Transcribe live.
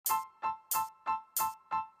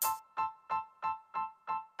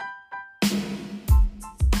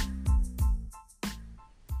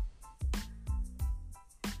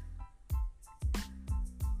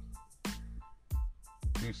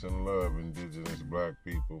Peace and love, indigenous black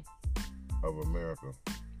people of America.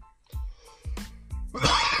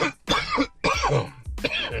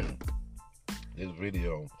 This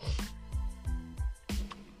video,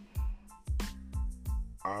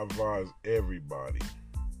 I advise everybody,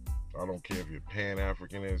 I don't care if you're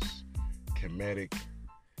Pan-Africanist, Kemetic,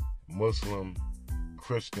 Muslim,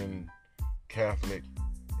 Christian, Catholic,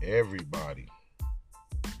 everybody,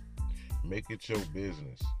 make it your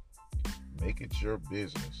business. Make it your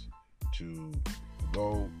business to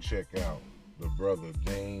go check out the brother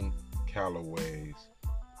Dane Calloway's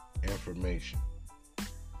information.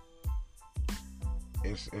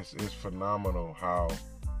 It's phenomenal how,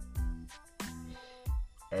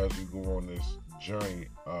 as you go on this journey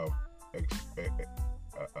of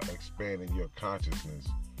expanding your consciousness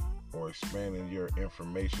or expanding your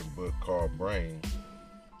information book called Brain,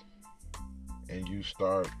 and you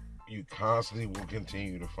constantly will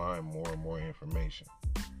continue to find more and more information.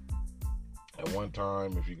 At one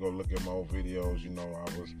time, if you go look at my old videos,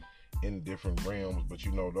 I was in different realms, but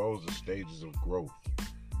those are stages of growth.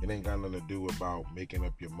 It ain't got nothing to do about making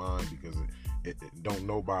up your mind, because don't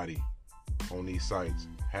nobody on these sites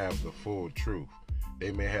have the full truth.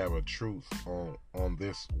 They may have a truth on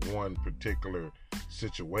this one particular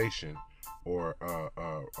situation or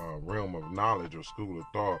a realm of knowledge or school of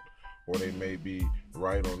thought, or they may be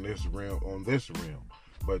right on this realm.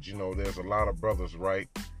 But there's a lot of brothers right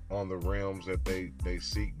on the realms that they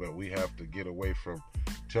seek, but we have to get away from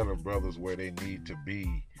telling brothers where they need to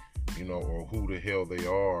be, or who the hell they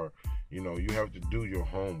are. You have to do your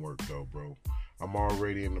homework though, bro. I'm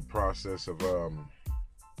already in the process of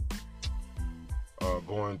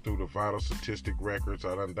going through the vital statistic records.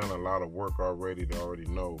 I done a lot of work already to already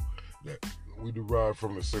know that we derive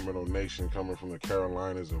from the Seminole Nation, coming from the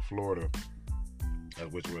Carolinas and Florida,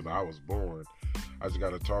 which was I was born. I just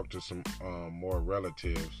got to talk to some more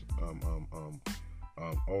relatives,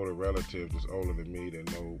 older relatives that's older than me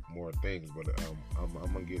that know more things, but I'm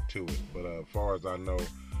going to get to it. But as far as I know,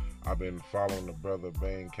 I've been following the brother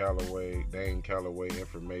Dane Calloway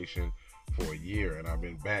information for a year, and I've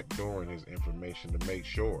been backdooring his information to make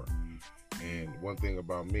sure. And one thing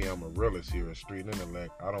about me, I'm a realist here in Street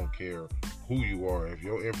Intellect. I don't care who you are. If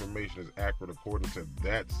your information is accurate according to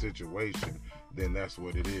that situation, then that's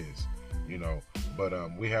what it is,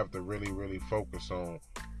 But we have to really, really focus on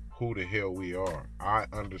who the hell we are. I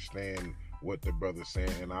understand what the brother's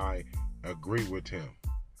saying, and I agree with him,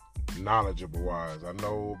 knowledgeable-wise. I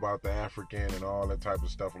know about the African and all that type of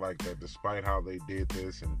stuff like that, despite how they did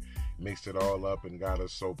this and mixed it all up and got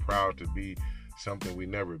us so proud to be something we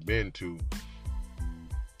never been to,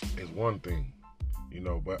 is one thing,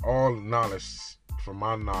 but all knowledge, from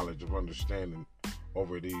my knowledge of understanding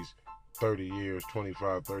over these 30 years,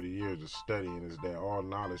 25, 30 years of studying, is that all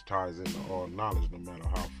knowledge ties into all knowledge, no matter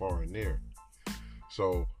how far and near.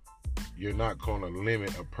 So you're not going to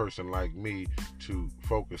limit a person like me to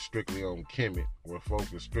focus strictly on Kemet or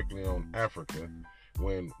focus strictly on Africa,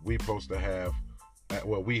 when we supposed to have,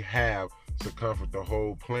 we have to comfort the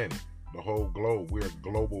whole planet, the whole globe. We're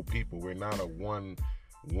global people. We're not a one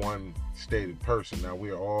stated person. Now,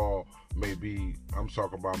 we are all, maybe, I'm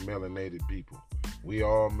talking about melanated people. We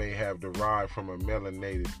all may have derived from a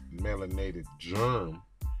melanated germ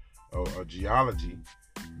or a geology,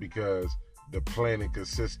 because the planet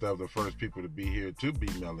consists of the first people to be here to be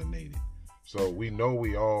melanated. So we know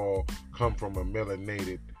we all come from a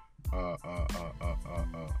melanated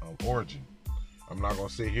origin. I'm not going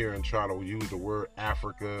to sit here and try to use the word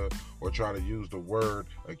Africa, or try to use the word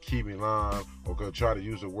Kibilan, or try to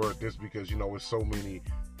use the word this, because, it's so many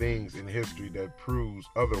things in history that proves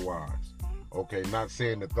otherwise. Okay, not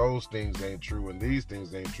saying that those things ain't true and these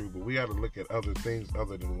things ain't true, but we got to look at other things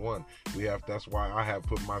other than one. That's why I have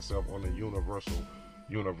put myself on the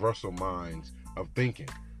universal minds of thinking.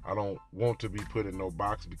 I don't want to be put in no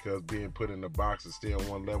box, because being put in a box and stay on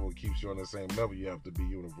one level keeps you on the same level. You have to be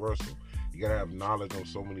universal. You got to have knowledge on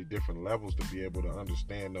so many different levels to be able to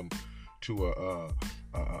understand them to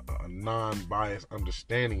a non-biased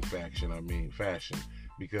understanding fashion.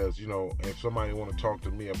 Because, if somebody want to talk to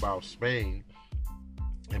me about Spain,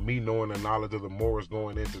 and me knowing the knowledge of the Moors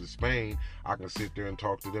going into the Spain, I can sit there and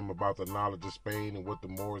talk to them about the knowledge of Spain and what the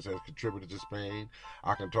Moors has contributed to Spain.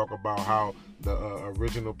 I can talk about how the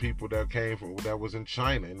original people that came from, that was in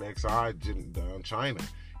China, in exile in China,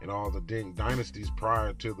 and all the dynasties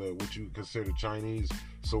prior to the what you consider Chinese,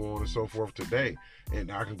 so on and so forth today.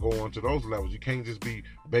 And I can go on to those levels. You can't just be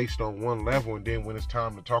based on one level, and then when it's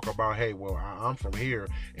time to talk about, hey, well, I'm from here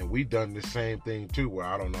and we done the same thing too. Well,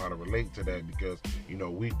 I don't know how to relate to that because,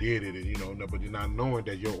 we did it, and, but you're not knowing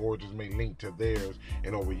that your origins may link to theirs,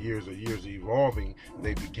 and over years evolving,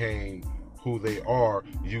 they became who they are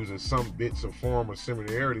using some bits of form or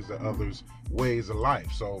similarities to others' ways of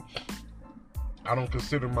life. So I don't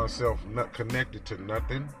consider myself not connected to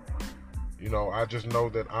nothing. I just know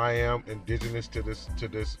that I am indigenous to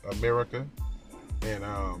this America, and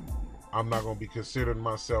I'm not gonna be considering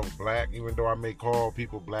myself black, even though I may call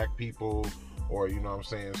people black people, or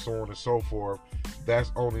so on and so forth.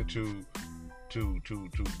 That's only to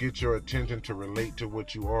get your attention to relate to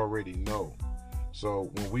what you already know.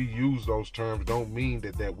 So when we use those terms, don't mean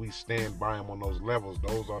that we stand by them on those levels.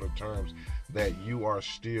 Those are the terms that you are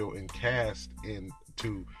still encast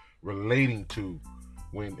into relating to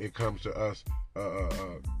when it comes to us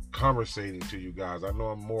conversating to you guys. I know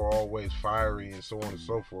I'm more always fiery and so on and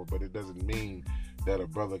so forth, but it doesn't mean that a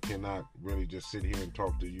brother cannot really just sit here and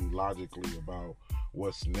talk to you logically about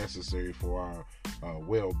what's necessary for our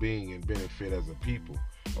well-being and benefit as a people.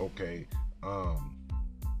 Okay,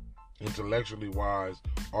 intellectually wise,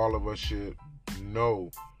 all of us should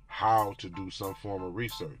know how to do some form of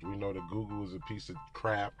research. We know that Google is a piece of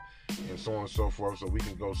crap and so on and so forth, so we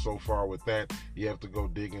can go so far with that. You have to go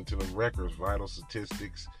dig into them records, vital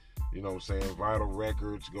statistics, vital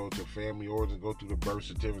records, go to family origins, go through the birth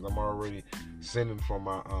certificates. I'm already sending for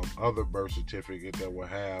my other birth certificate that will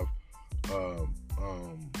have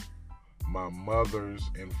my mother's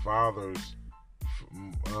and father's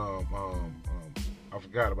I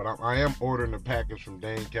forgot it, but I am ordering a package from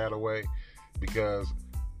Dane Calloway because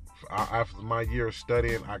after my year of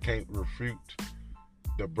studying, I can't refute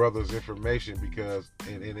the brother's information because,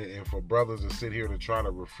 and for brothers to sit here to try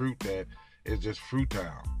to refute that is just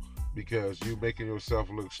futile, because you're making yourself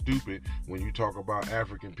look stupid when you talk about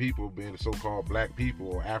African people being so-called black people,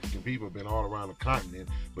 or African people being all around the continent,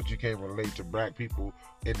 but you can't relate to black people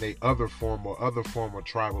in the other form of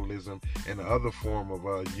tribalism, and the other form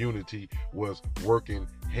of unity was working,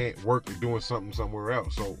 doing something somewhere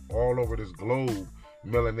else. So all over this globe,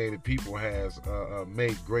 melanated people has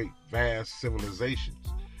made great, vast civilizations,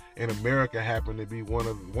 and America happened to be one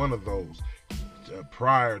of those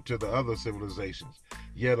prior to the other civilizations.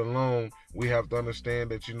 Yet alone, we have to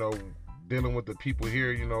understand that, dealing with the people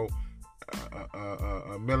here,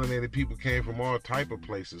 melanated people came from all type of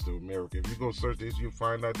places to America. If you go search this, you'll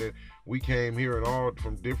find out that we came here and all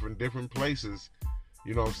from different places,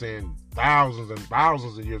 thousands and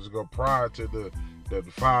thousands of years ago, prior to the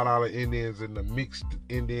 $5 Indians and the mixed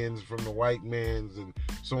Indians from the white man's and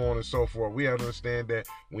so on and so forth. We have to understand that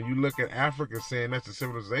when you look at Africa saying that's a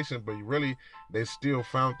civilization, but really they still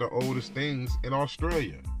found the oldest things in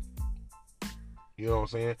Australia. You know what I'm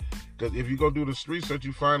saying? Because if you go do the research,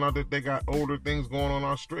 you find out that they got older things going on in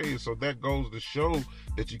Australia. So that goes to show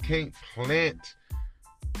that you can't plant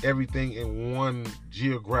everything in one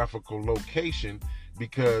geographical location,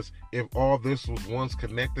 because if all this was once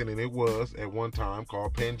connected, and it was at one time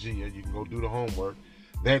called Pangea, you can go do the homework,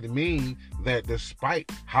 that means that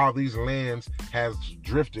despite how these lands has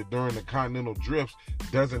drifted during the continental drifts,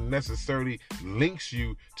 doesn't necessarily links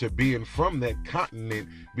you to being from that continent,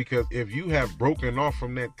 because if you have broken off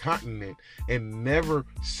from that continent and never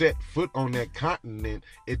set foot on that continent,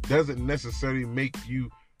 it doesn't necessarily make you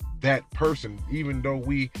that person. Even though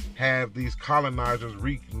we have these colonizers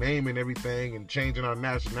renaming everything and changing our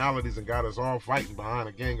nationalities and got us all fighting behind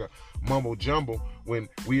a gang of mumbo jumbo, when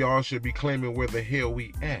we all should be claiming where the hell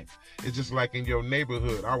we at. It's just like in your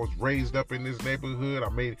neighborhood. I was raised up in this neighborhood.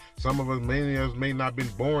 many of us may not have been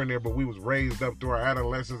born there, but we was raised up through our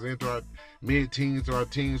adolescence, into our mid-teens, to our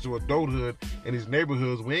teens, to adulthood in these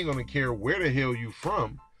neighborhoods. We ain't gonna care where the hell you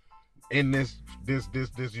from in this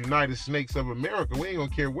United Snakes of America. We ain't gonna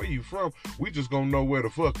care where you from. We just gonna know where the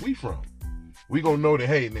fuck we from. We gonna know that,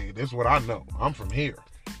 hey, nigga, this is what I know. I'm from here.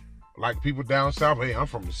 Like people down south, hey, I'm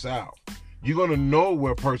from the south. You're gonna know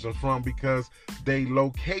where a person's from because they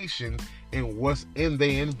location and what's in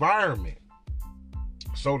their environment.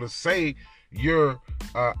 So to say you're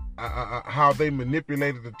how they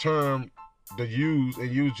manipulated the term to use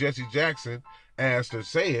Jesse Jackson as to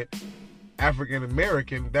say it, African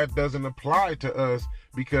American, that doesn't apply to us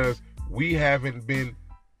because we haven't been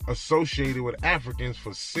associated with Africans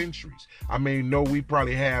for centuries. I mean, no, we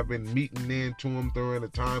probably have been meeting into them during the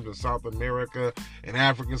times of South America and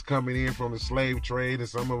Africans coming in from the slave trade, and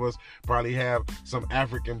some of us probably have some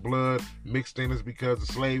African blood mixed in us because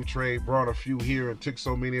the slave trade brought a few here and took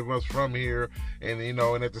so many of us from here, and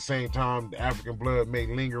and at the same time, the African blood may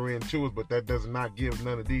linger into us, but that does not give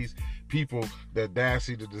none of these people the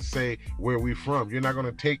audacity to say where we from. You're not going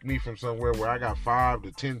to take me from somewhere where I got 5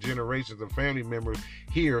 to 10 generations of family members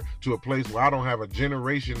here to a place where I don't have a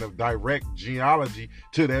generation of direct genealogy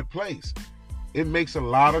to that place. It makes a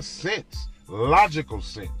lot of sense, logical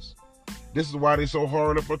sense. This is why they're so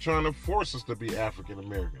hard up for trying to force us to be African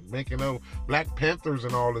American, making Black Panthers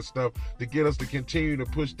and all this stuff to get us to continue to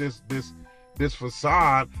push this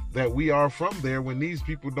facade that we are from there when these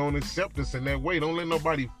people don't accept us in that way. Don't let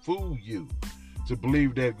nobody fool you to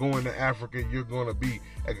believe that going to Africa you're going to be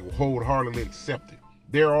wholeheartedly accepted.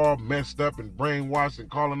 They're all messed up and brainwashed and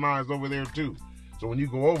colonized over there too. So when you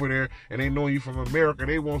go over there and they know you from America,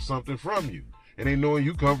 they want something from you. And they know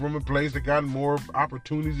you come from a place that got more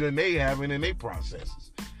opportunities than they have in their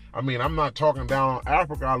processes. I mean, I'm not talking down on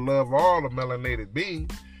Africa. I love all the melanated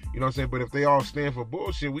beings. You know what I'm saying? But if they all stand for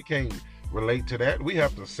bullshit, we can't relate to that. We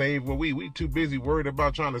have to save what we too busy worried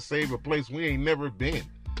about trying to save a place we ain't never been.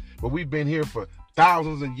 But we've been here for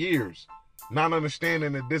thousands of years, not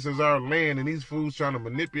understanding that this is our land, and these fools trying to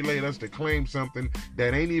manipulate us to claim something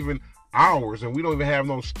that ain't even ours, and we don't even have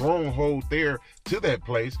no stronghold there to that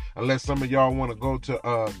place, unless some of y'all want to go to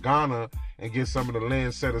Ghana and get some of the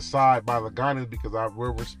land set aside by the Ghanaians, because I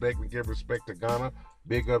will respect and give respect to Ghana.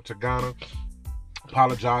 Big up to Ghana.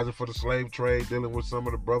 Apologizing for the slave trade, dealing with some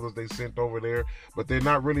of the brothers they sent over there, but they're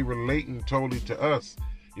not really relating totally to us.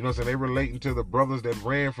 You know what I'm saying? They're relating to the brothers that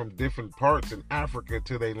ran from different parts in Africa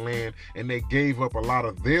to their land, and they gave up a lot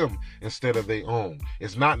of them instead of their own.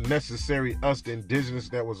 It's not necessary us, the indigenous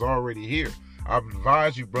that was already here. I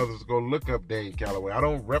advise you brothers to go look up Dane Calloway. I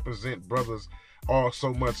don't represent brothers all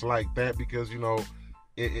so much like that because,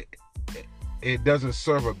 it doesn't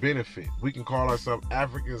serve a benefit. We can call ourselves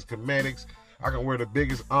Africans, Comedics. I can wear the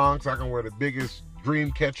biggest ankhs, I can wear the biggest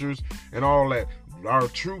dream catchers and all that. Our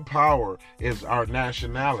true power is our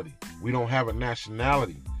nationality. We don't have a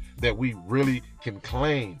nationality that we really can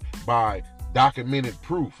claim by documented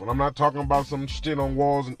proof. And I'm not talking about some shit on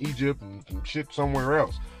walls in Egypt and some shit somewhere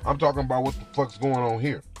else. I'm talking about what the fuck's going on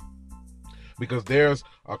here. Because there's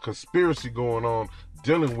a conspiracy going on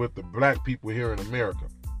dealing with the black people here in America.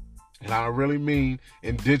 And I really mean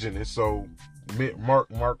indigenous, so Mark,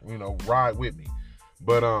 ride with me.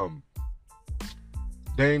 But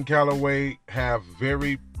Dane Calloway have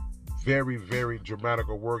very, very, very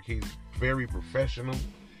dramatical work. He's very professional.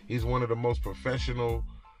 He's one of the most professional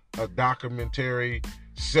self-documentary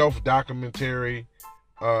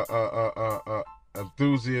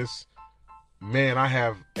enthusiasts man I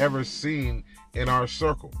have ever seen in our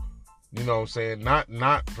circle. You know what I'm saying?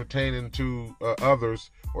 Not pertaining to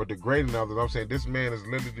others or degrading others. I'm saying this man is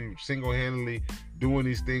literally single-handedly doing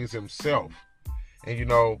these things himself.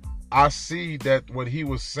 And, I see that what he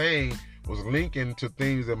was saying was linking to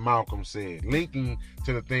things that Malcolm said, linking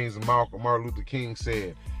to the things that Martin Luther King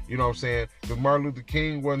said. You know what I'm saying? Because Martin Luther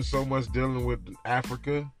King wasn't so much dealing with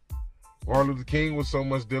Africa. Martin Luther King was so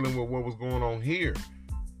much dealing with what was going on here.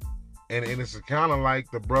 And it's kind of like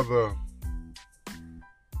the brother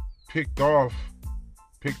picked up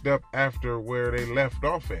after where they left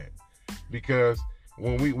off at. Because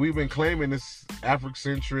when we've been claiming this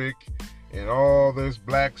Afrocentric and all this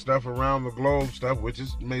black stuff around the globe stuff, which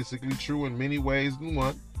is basically true in many ways than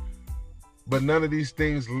one, but none of these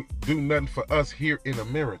things do nothing for us here in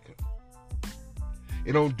America.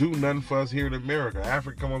 It don't do nothing for us here in America.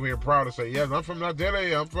 Africa come over here proud to say, yes, I'm from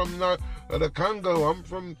Nigeria, I'm from the Congo, I'm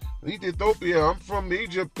from Ethiopia, I'm from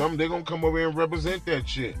Egypt. They're going to come over here and represent that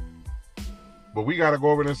shit. But we got to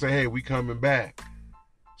go over there and say, hey, we coming back.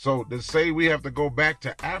 So to say we have to go back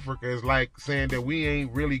to Africa is like saying that we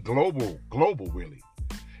ain't really global really.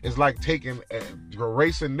 It's like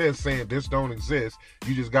erasing this, saying this don't exist.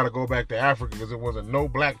 You just got to go back to Africa because there wasn't no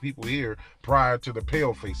black people here prior to the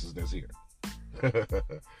pale faces that's here.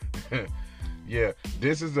 Yeah,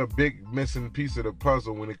 this is a big missing piece of the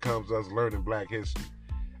puzzle when it comes to us learning black history.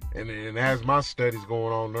 And as my studies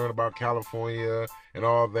going on, learn about California and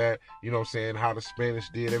all that, you know what I'm saying, how the Spanish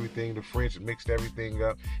did everything, the French mixed everything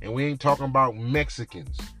up. And we ain't talking about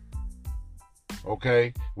Mexicans,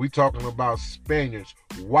 okay? We talking about Spaniards,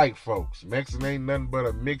 white folks. Mexican ain't nothing but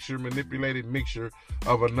a manipulated mixture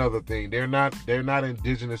of another thing. They're not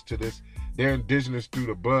indigenous to this. They're indigenous through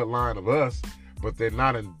the bloodline of us, but they're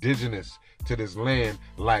not indigenous to this land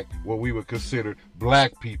like what we would consider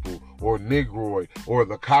black people or Negroid or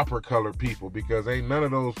the copper colored people, because ain't none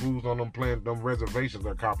of those fools on them reservations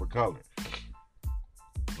are copper colored.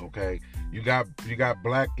 Okay, you got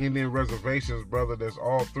black Indian reservations, brother, that's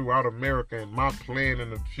all throughout America. And my plan in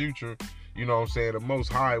the future, you know what I'm saying, the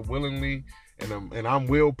Most High willingly, and I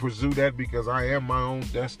will pursue that, because I am my own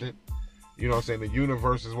destined. You know what I'm saying? The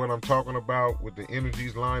universe is what I'm talking about, with the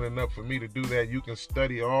energies lining up for me to do that. You can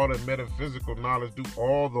study all the metaphysical knowledge, do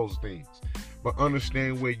all those things, but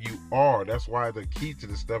understand where you are. That's why the key to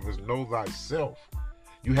this stuff is know thyself.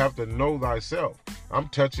 You have to know thyself. I'm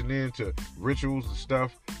touching into rituals and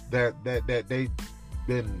stuff that they've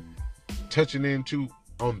been touching into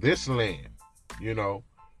on this land, you know.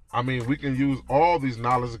 I mean, we can use all these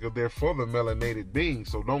knowledge because they're for the melanated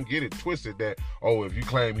beings. So don't get it twisted that, oh, if you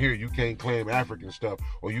claim here, you can't claim African stuff,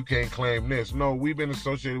 or you can't claim this. No, we've been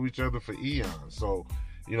associated with each other for eons. So,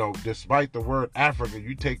 you know, despite the word Africa,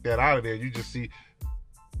 you take that out of there, you just see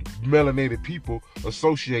melanated people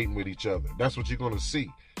associating with each other. That's what you're going to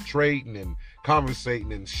see. Trading and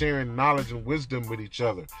conversating and sharing knowledge and wisdom with each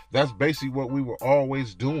other. That's basically what we were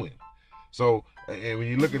always doing. So, and when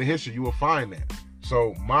you look at the history, you will find that.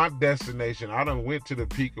 So my destination, I done went to the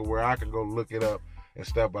peak of where I can go look it up and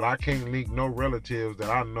stuff, but I can't link no relatives that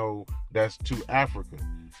I know that's to Africa.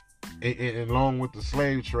 And along with the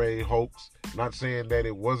slave trade hoax, not saying that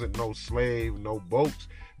it wasn't no slave, no boats,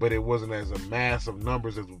 but it wasn't as a mass of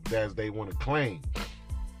numbers as they want to claim.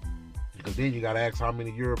 Because then you got to ask how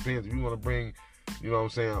many Europeans, if you want to bring, you know what I'm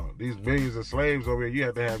saying, these millions of slaves over here, you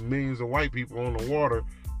have to have millions of white people on the water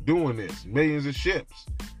doing this, millions of ships.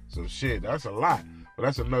 So shit, that's a lot. But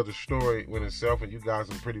that's another story in itself, and you guys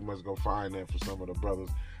can pretty much go find that for some of the brothers.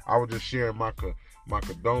 I was just sharing my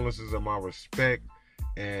condolences and my respect,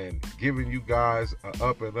 and giving you guys a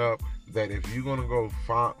up and up, that if you're going to go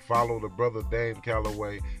follow the brother Dane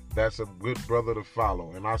Calloway, that's a good brother to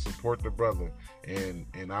follow. And I support the brother.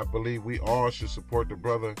 And I believe we all should support the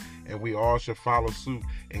brother, and we all should follow suit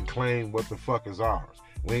and claim what the fuck is ours.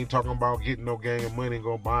 We ain't talking about getting no gang of money and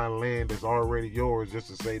go buying land that's already yours just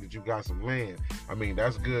to say that you got some land. I mean,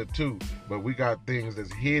 that's good too, but we got things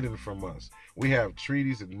that's hidden from us. We have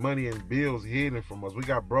treaties and money and bills hidden from us. We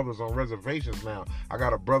got brothers on reservations now. I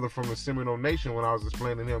got a brother from the Seminole Nation when I was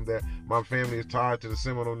explaining to him that my family is tied to the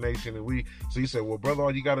Seminole Nation, and so he said, well, brother,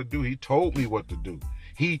 all you got to do, he told me what to do.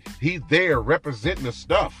 He's there representing the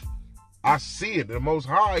stuff. I see it. The Most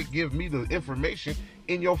High give me the information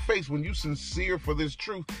in your face. When you sincere for this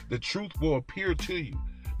truth, the truth will appear to you.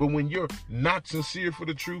 But when you're not sincere for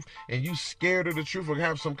the truth, and you scared of the truth, or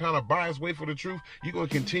have some kind of bias way for the truth, you're going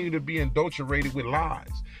to continue to be indoctrinated with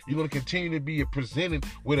lies. You're going to continue to be presented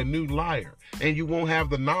with a new liar. And you won't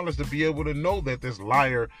have the knowledge to be able to know that this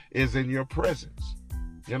liar is in your presence.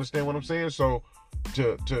 You understand what I'm saying? So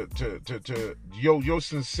your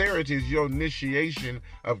sincerity is your initiation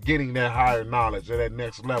of getting that higher knowledge, or that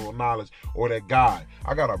next level knowledge, or that guide.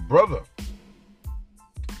 I got a brother,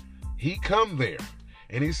 he come there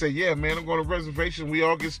and he said, yeah, man, I'm going to reservation. We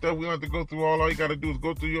all get stuff. We don't have to go through all you got to do is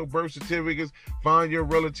go through your birth certificates, find your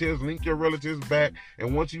relatives, link your relatives back.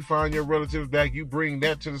 And once you find your relatives back, you bring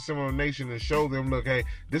that to the Seminole Nation and show them, look, hey,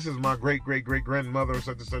 this is my great-great-great-grandmother, or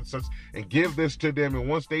such and such and such, and give this to them. And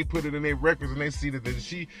once they put it in their records and they see that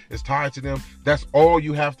she is tied to them, that's all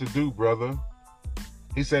you have to do, brother.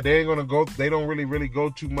 He said they don't really go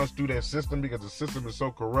too much through that system, because the system is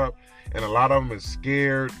so corrupt, and a lot of them is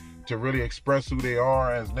scared to really express who they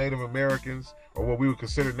are as Native Americans, or what we would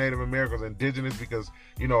consider Native Americans, indigenous, because,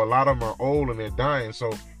 you know, a lot of them are old and they're dying.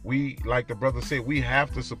 So we, like the brother said, we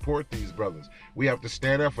have to support these brothers. We have to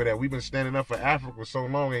stand up for that. We've been standing up for Africa for so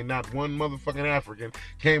long. Ain't not one motherfucking African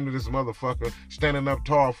came to this motherfucker standing up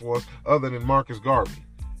tall for us other than Marcus Garvey.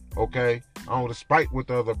 Okay? Despite what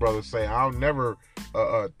the other brothers say, I'll never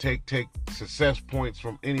take success points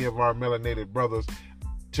from any of our melanated brothers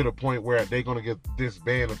to the point where they're going to get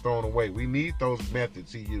disbanded or thrown away. We need those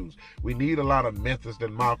methods he used. We need a lot of methods that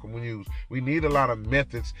Malcolm used. We need a lot of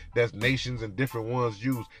methods that nations and different ones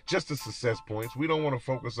use, just the success points. We don't want to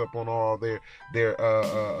focus up on all their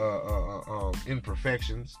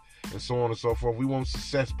imperfections and so on and so forth. We want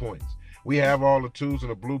success points. We have all the tools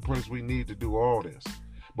and the blueprints we need to do all this,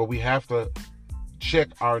 but we have to check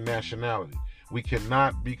our nationality. We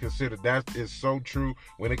cannot be considered. That is so true.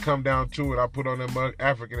 When it come down to it, I put on them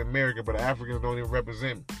African American, but the Africans don't even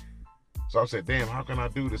represent me. So I said, damn, how can I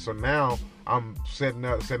do this? So now I'm setting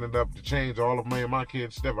it up to change all of my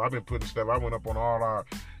kids' stuff. I've been putting stuff. I went up on all our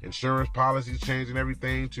insurance policies, changing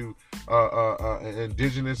everything to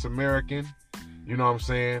indigenous American, you know what I'm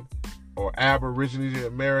saying, or Aboriginal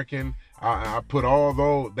American. I put all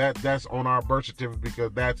those that's on our birth certificate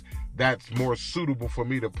because that's more suitable for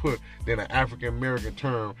me to put than an African American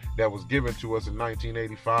term that was given to us in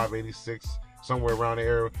 1985, 86, somewhere around the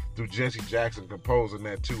area through Jesse Jackson composing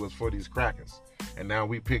that to us for these crackers. And now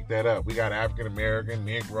we picked that up. We got African American,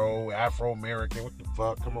 Negro, Afro American. What the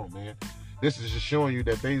fuck? Come on, man. This is just showing you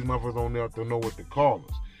that these motherfuckers don't know what to call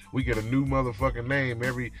us. We get a new motherfucking name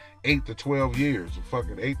every 8 to 12 years.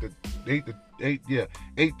 Fucking 8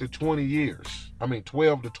 to 20 years. I mean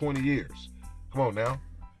 12 to 20 years. Come on now.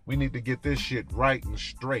 We need to get this shit right and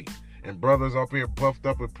straight. And brothers up here puffed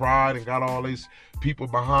up with pride and got all these people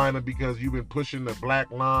behind them because you've been pushing the black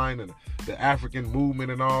line and the African movement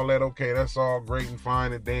and all that. Okay, that's all great and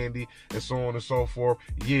fine and dandy and so on and so forth.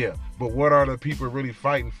 Yeah, but what are the people really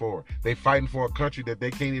fighting for? They fighting for a country that they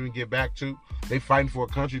can't even get back to. They fighting for a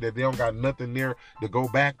country that they don't got nothing there to go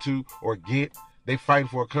back to or get. They fighting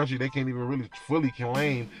for a country they can't even really fully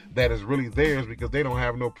claim that is really theirs because they don't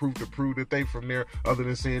have no proof to prove that they from there other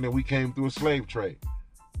than saying that we came through a slave trade.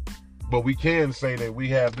 But we can say that we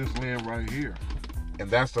have this land right here. And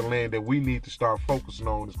that's the land that we need to start focusing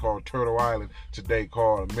on. It's called Turtle Island, today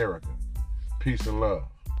called America. Peace and love.